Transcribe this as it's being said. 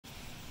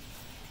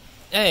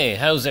Hey,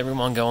 how's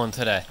everyone going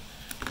today?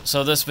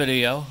 So this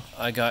video,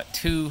 I got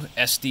two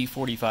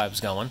SD-45's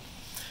going.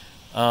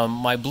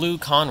 My blue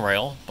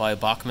Conrail by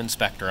Bachmann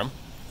Spectrum.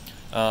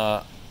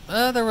 There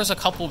was a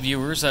couple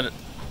viewers that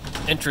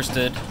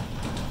interested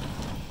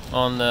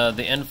on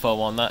the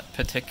info on that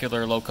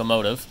particular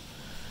locomotive.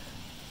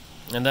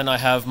 And then I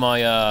have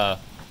my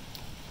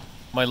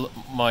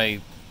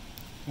my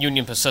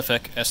Union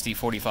Pacific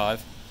SD-45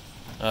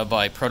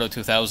 by Proto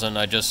 2000.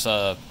 I just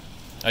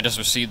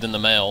received in the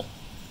mail.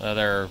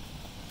 There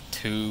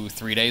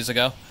 2-3 days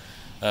ago.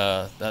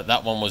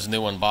 That one was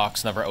new in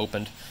box, never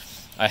opened.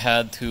 I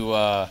had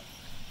to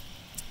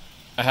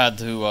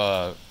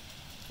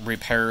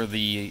repair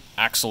the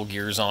axle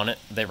gears on it.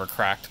 They were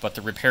cracked, but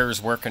the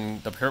repair's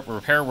working. The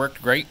repair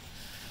worked great.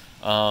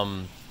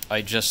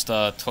 I just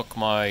took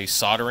my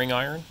soldering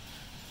iron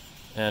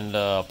and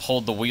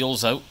pulled the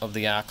wheels out of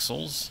the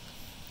axles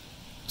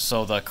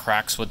so the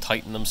cracks would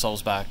tighten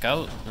themselves back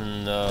out,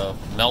 and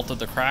melted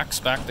the cracks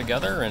back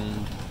together.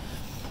 And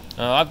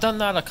I've done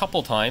that a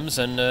couple times,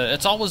 and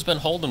it's always been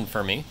holding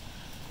for me.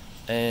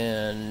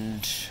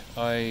 And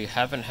I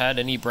haven't had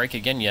any break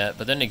again yet.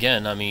 But then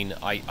again, I mean,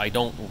 I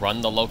don't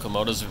run the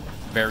locomotives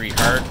very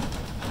hard.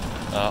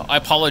 I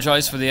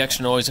apologize for the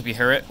extra noise if you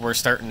hear it. We're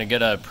starting to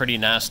get a pretty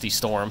nasty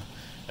storm,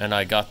 and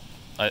I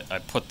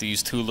put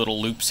these two little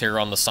loops here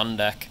on the sun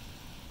deck.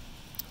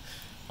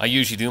 I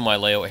usually do my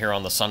layout here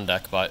on the sun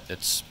deck, but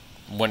it's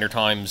winter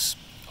time's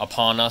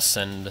upon us,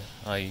 and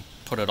I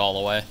put it all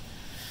away.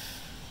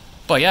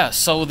 But yeah,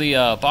 so the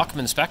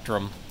Bachmann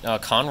Spectrum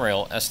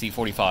Conrail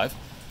SD-45,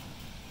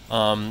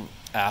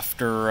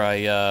 after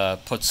I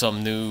put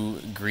some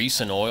new grease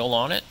and oil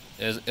on it,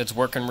 it's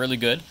working really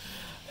good.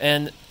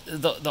 And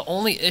the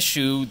only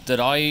issue that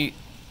I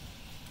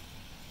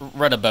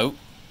read about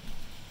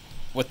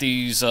with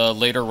these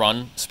later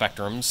run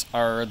Spectrums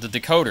are the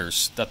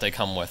decoders that they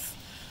come with.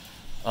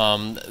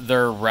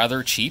 They're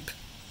rather cheap.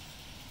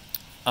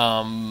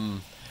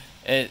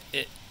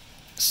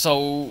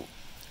 So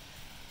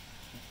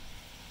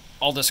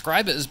I'll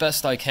describe it as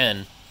best I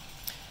can.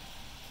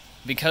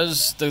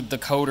 Because the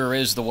decoder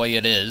is the way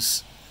it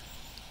is,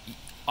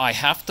 I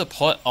have to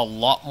put a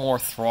lot more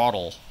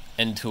throttle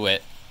into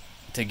it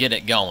to get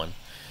it going.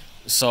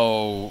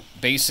 So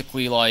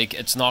basically, like,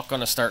 it's not going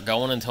to start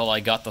going until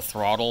I got the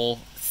throttle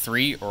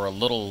 3 or a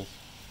little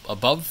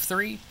above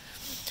 3.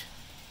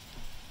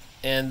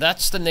 And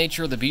that's the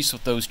nature of the beast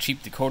with those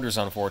cheap decoders,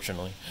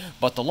 unfortunately.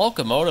 But the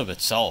locomotive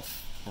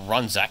itself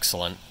runs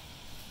excellent.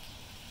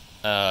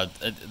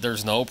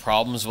 There's no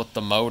problems with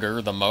the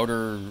motor. The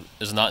motor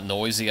is not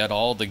noisy at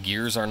all. The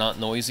gears are not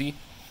noisy.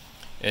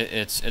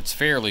 It's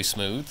fairly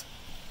smooth.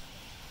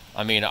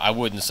 I mean, I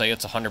wouldn't say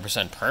it's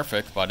 100%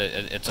 perfect, but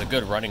it's a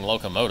good running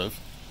locomotive.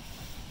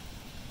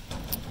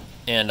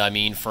 And I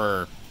mean,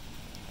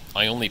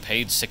 I only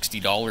paid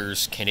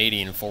 $60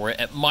 Canadian for it.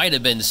 It might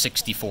have been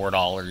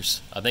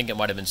 $64. I think it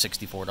might have been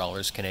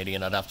 $64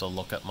 Canadian. I'd have to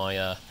look at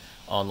my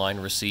online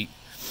receipt.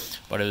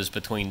 But it was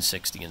between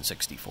 $60 and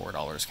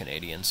 $64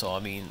 Canadian. So, I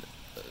mean,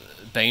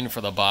 bang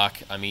for the buck.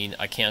 I mean,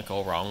 I can't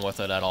go wrong with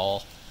it at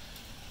all.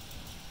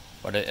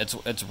 But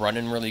it's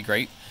running really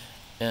great.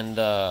 And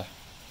I'll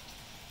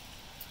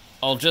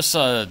just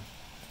I'll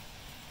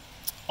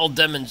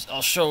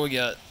show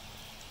you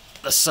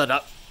the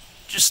setup.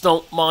 Just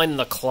don't mind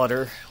the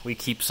clutter. We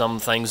keep some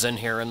things in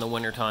here in the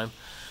wintertime.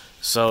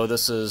 So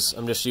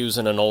I'm just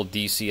using an old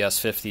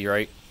DCS-50,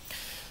 right?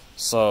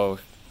 So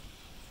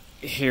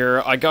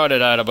here, I got it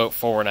at about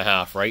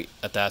 4.5, right?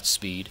 At that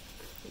speed.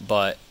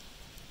 But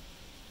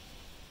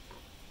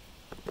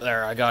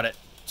there, I got it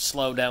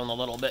slowed down a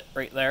little bit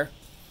right there.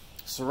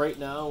 So right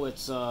now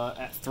it's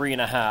at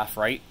 3.5,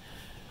 right?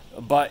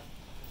 But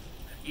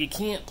you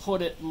can't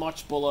put it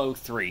much below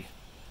 3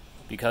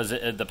 because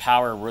the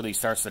power really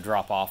starts to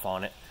drop off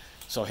on it.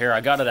 So here,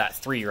 I got it at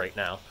 3 right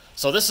now.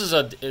 So this is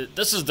the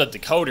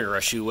decoder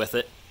issue with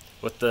it,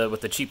 with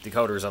the cheap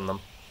decoders on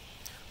them.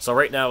 So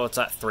right now it's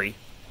at 3.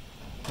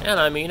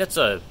 And I mean, it's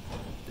a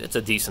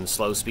decent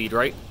slow speed,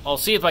 right? I'll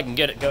see if I can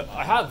get it go.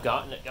 I have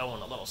gotten it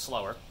going a little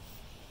slower.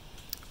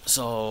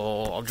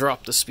 So I'll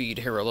drop the speed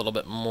here a little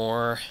bit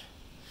more.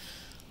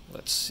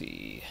 Let's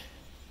see.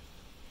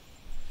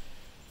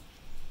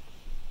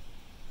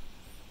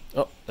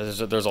 Oh,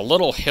 there's a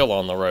little hill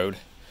on the road,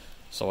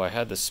 so I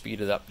had to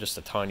speed it up just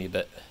a tiny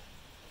bit.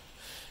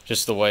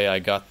 Just the way I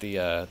got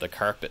the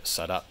carpet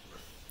set up.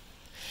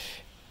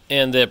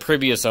 And the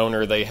previous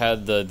owner, they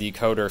had the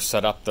decoder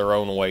set up their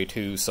own way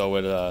too, so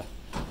it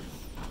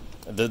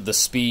the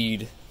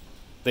speed,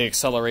 the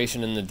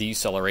acceleration and the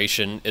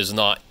deceleration is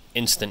not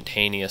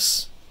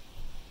instantaneous.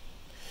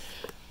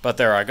 But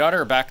there, I got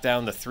her back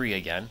down to 3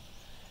 again,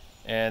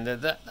 and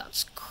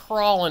that's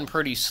crawling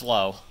pretty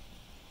slow.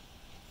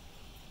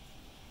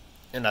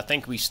 And I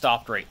think we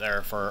stopped right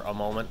there for a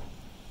moment.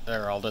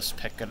 There, I'll just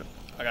pick it.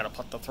 I gotta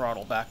put the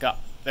throttle back up.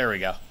 There we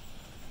go.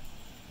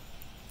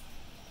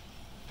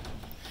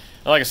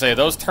 Like I say,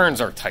 those turns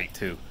are tight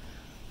too.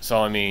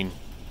 So I mean,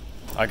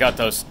 I got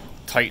those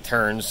tight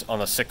turns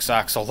on a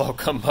 6-axle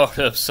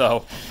locomotive,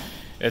 so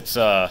it's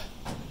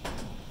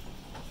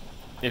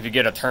if you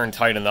get a turn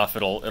tight enough,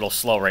 it'll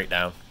slow right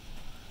down.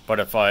 But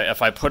if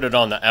I put it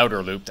on the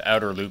outer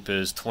loop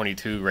is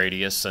 22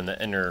 radius, and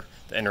the inner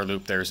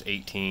loop there's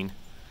 18.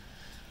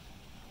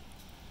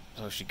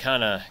 So she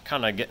kind of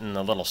getting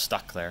a little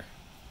stuck there.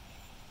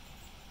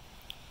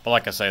 But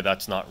like I say,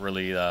 that's not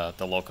really the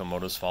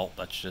locomotive's fault.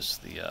 That's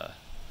just the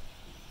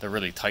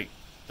really tight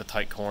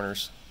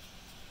corners.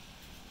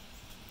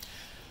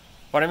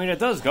 But I mean, it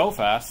does go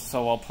fast,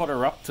 so I'll put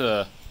her up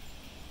to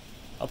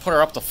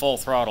full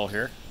throttle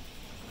here.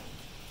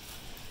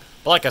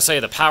 But like I say,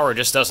 the power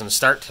just doesn't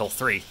start till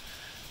 3.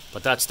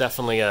 But that's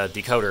definitely a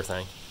decoder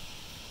thing.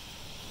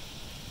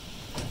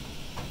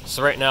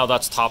 So right now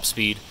that's top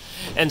speed.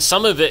 And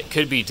some of it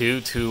could be due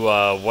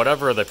to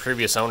whatever the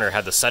previous owner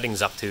had the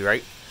settings up to,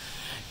 right?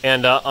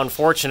 And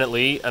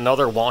unfortunately,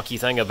 another wonky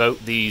thing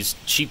about these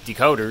cheap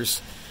decoders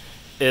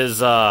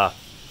is I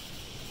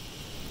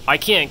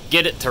can't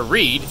get it to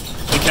read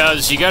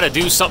because you got to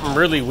do something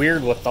really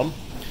weird with them.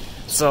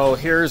 So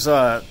here's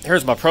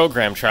my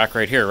program track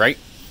right here, right?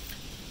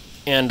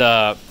 And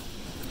oh,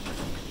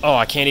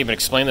 I can't even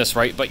explain this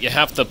right, but you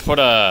have to put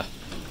I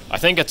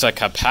think it's a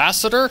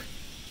capacitor.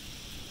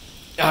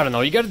 I don't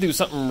know. You got to do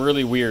something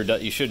really weird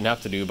that you shouldn't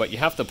have to do, but you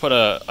have to put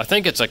I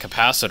think it's a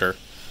capacitor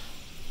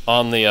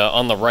on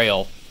the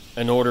rail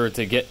in order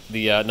to get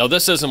the. No,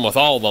 this isn't with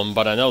all of them,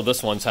 but I know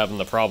this one's having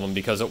the problem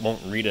because it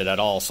won't read it at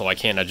all, so I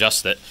can't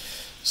adjust it.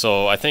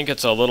 So I think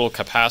it's a little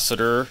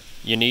capacitor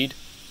you need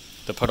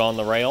to put on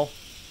the rail.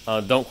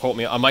 Don't quote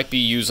me. I might be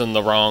using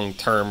the wrong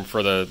term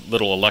for the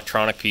little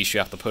electronic piece you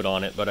have to put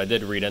on it, but I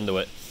did read into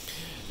it.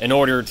 In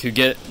order to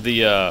get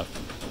the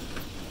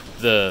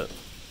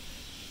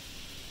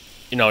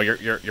you know,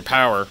 your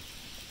power,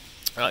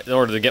 in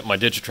order to get my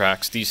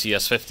Digitrax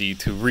DCS50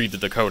 to read the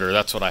decoder,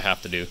 that's what I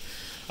have to do.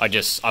 I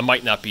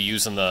might not be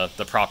using the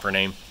proper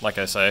name. Like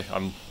I say,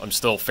 I'm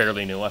still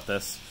fairly new at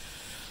this.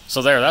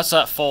 So there, that's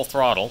at full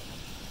throttle,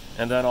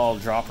 and then I'll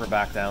drop her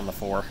back down to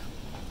 4.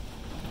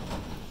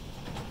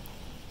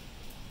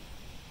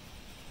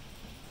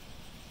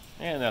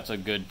 And that's a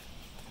good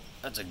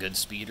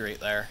speed right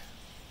there.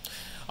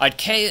 I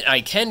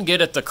can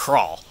get it to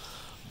crawl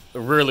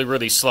really,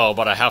 really slow,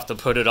 but I have to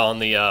put it on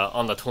the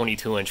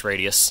 22-inch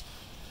radius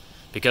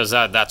because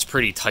that's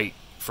pretty tight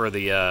for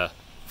the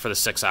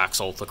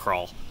 6-axle to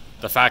crawl.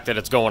 The fact that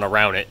it's going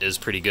around it is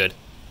pretty good.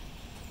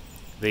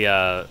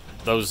 I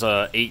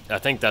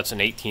think that's an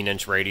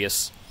 18-inch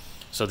radius,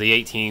 so the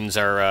 18s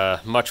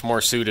are much more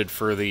suited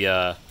for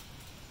the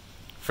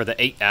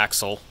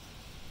 8-axle.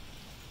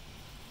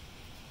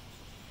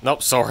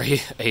 Nope,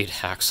 sorry,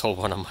 8-axle.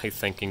 What am I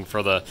thinking?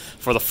 For the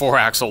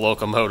 4-axle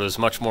locomotives,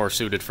 much more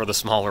suited for the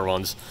smaller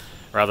ones,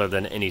 rather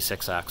than any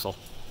 6-axle.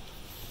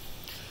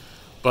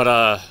 But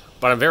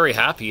I'm very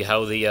happy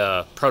how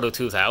the Proto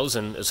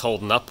 2000 is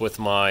holding up with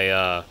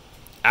my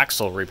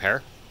axle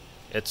repair.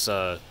 It's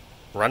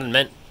running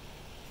mint.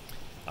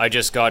 I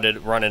just got it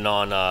running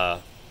on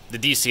the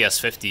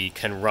DCS50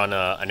 can run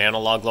an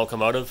analog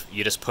locomotive.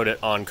 You just put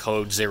it on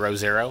code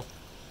 00,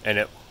 and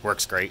it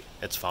works great.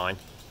 It's fine.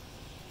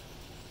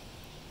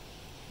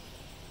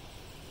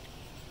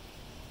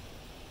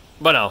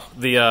 But no,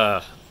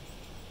 the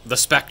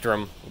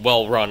Spectrum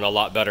will run a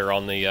lot better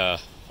on the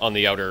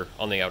outer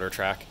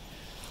track.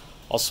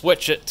 I'll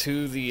switch it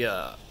to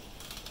the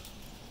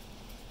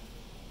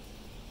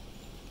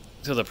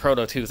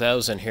Proto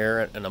 2000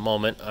 here in a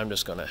moment. I'm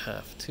just gonna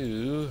have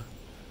to.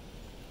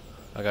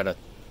 I gotta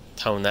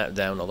tone that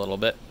down a little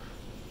bit,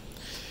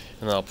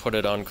 and I'll put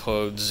it on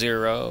code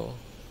 0.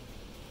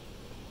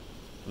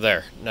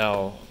 There.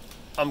 Now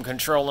I'm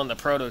controlling the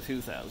Proto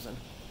 2000,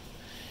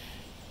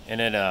 and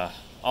it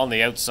on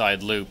the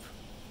outside loop,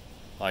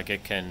 like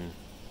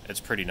it's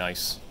pretty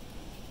nice.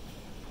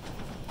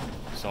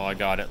 So I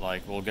got it,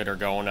 like, we'll get her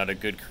going at a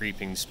good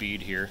creeping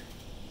speed here.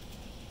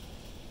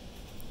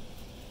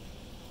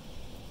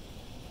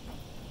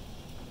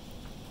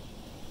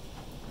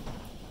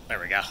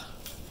 There we go.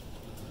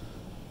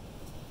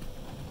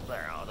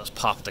 There, I'll just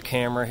pop the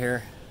camera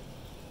here.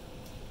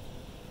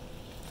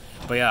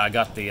 But yeah, I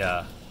got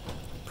the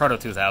Proto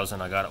 2000,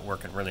 I got it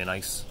working really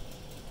nice.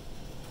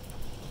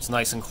 It's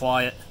nice and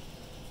quiet.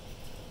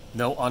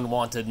 No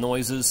unwanted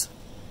noises.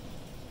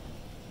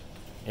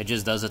 It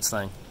just does its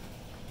thing.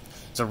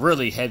 It's a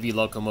really heavy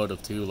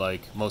locomotive too,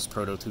 like most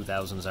Proto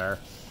 2000s are.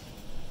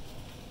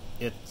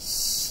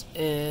 It's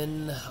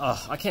in...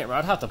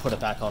 I'd have to put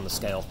it back on the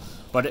scale.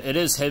 But it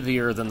is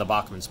heavier than the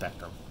Bachmann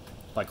Spectrum.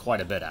 Like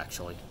quite a bit,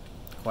 actually.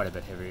 Quite a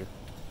bit heavier.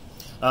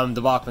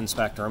 The Bachmann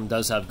Spectrum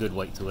does have good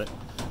weight to it.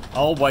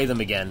 I'll weigh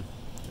them again,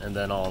 and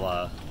then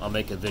I'll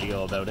make a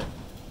video about it.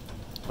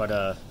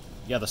 But,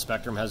 yeah, the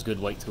Spectrum has good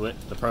weight to it.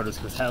 The Proto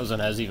 2000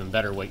 has even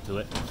better weight to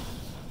it.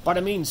 But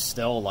I mean,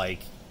 still, like,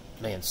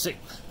 man,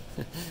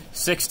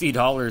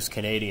 $60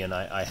 Canadian,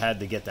 I had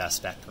to get that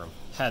Spectrum.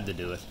 Had to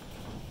do it.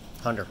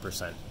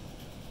 100%.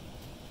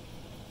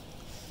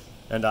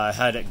 And I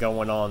had it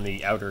going on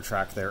the outer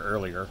track there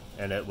earlier,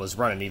 and it was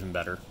running even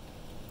better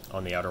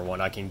on the outer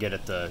one. I could get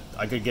it to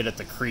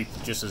creep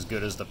just as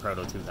good as the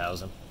Proto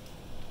 2000.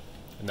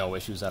 No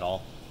issues at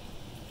all.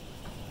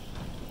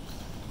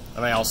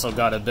 And I also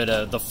got a bit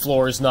of, the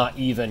floor's not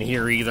even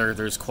here either.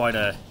 There's quite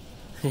a,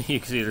 you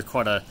can see there's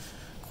quite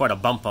a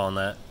bump on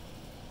that.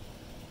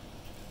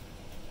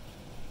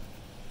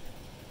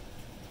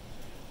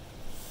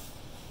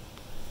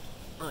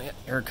 Oh yeah,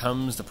 here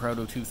comes the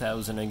Proto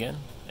 2000 again,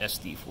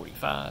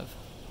 SD-45.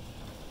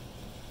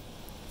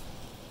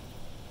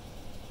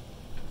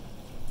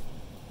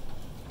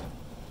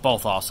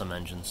 Both awesome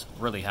engines.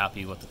 Really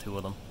happy with the two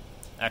of them.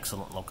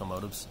 Excellent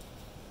locomotives.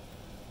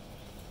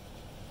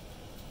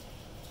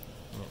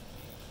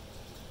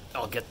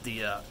 I'll get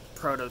the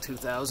Proto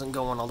 2000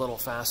 going a little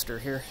faster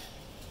here.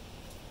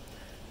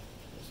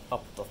 Just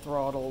up the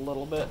throttle a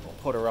little bit. We'll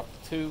put her up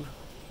to 2.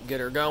 Get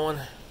her going.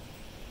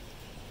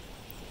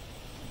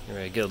 All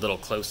right, get a little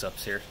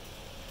close-ups here.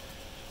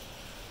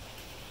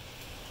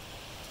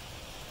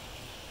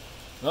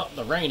 Oh,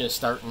 the rain is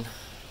starting.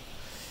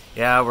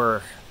 Yeah,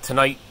 we're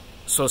tonight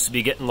supposed to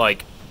be getting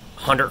like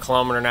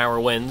 100-kilometer-an-hour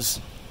winds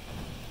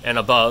and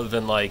above,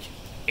 and like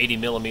 80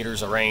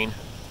 millimeters of rain.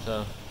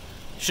 So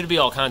should be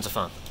all kinds of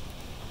fun.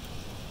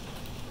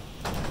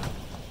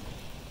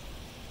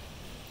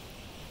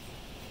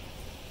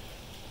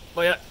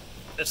 Well, yeah,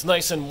 it's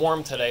nice and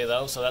warm today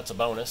though, so that's a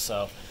bonus.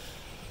 So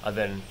I've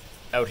been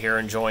out here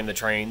enjoying the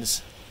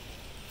trains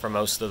for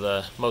most of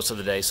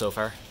the day so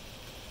far.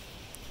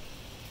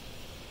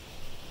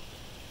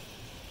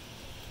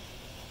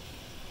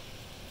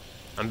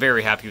 I'm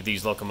very happy with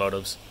these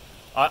locomotives.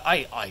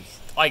 I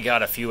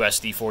got a few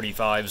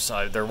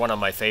SD-45's. They're one of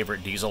my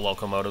favorite diesel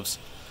locomotives.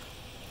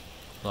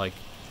 Like,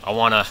 I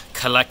want to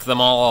collect them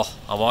all.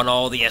 I want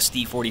all the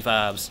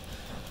SD-45's.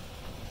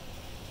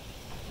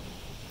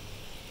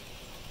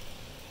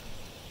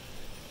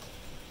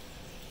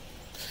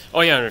 Oh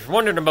yeah, and if you're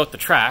wondering about the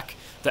track,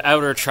 the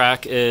outer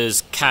track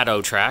is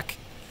Proto track,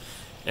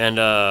 and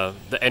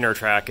the inner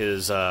track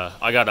is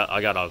I got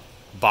a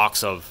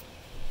box of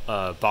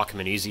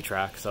Bachmann Easy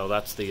Track, so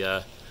that's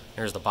the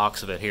here's the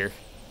box of it here.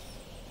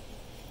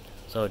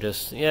 So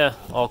just, yeah,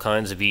 all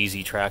kinds of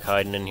easy track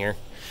hiding in here.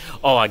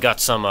 Oh, I got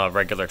some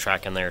regular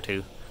track in there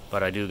too,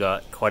 but I do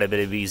got quite a bit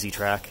of easy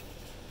track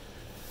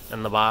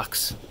in the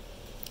box.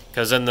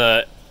 Because in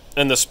the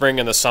spring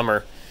and the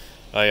summer,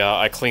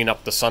 I clean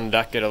up the sun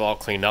deck, get it all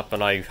cleaned up,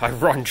 and I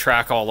run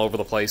track all over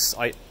the place.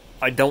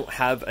 I don't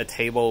have a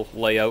table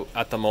layout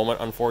at the moment,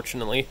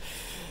 unfortunately.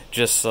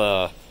 Just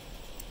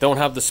don't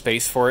have the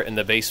space for it in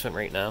the basement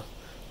right now.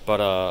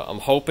 But I'm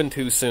hoping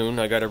to soon.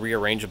 I got to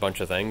rearrange a bunch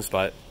of things,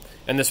 but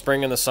in the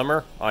spring and the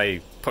summer,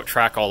 I put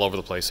track all over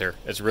the place here.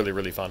 It's really,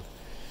 really fun.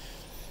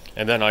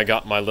 And then I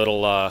got my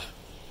little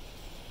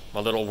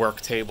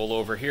work table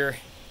over here.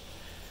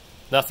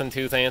 Nothing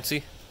too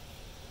fancy.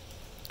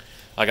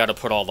 I got to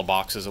put all the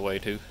boxes away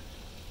too.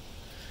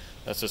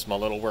 That's just my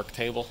little work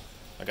table.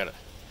 I got to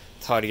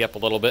tidy up a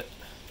little bit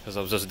because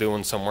I was just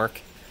doing some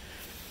work.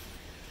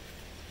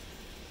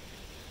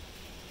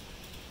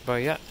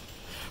 But yeah.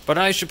 But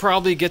I should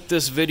probably get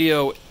this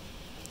video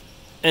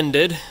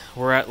ended.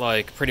 We're at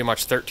like pretty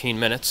much 13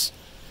 minutes.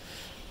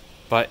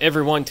 But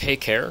everyone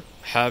take care.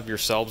 Have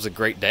yourselves a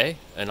great day.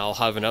 And I'll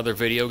have another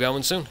video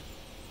going soon.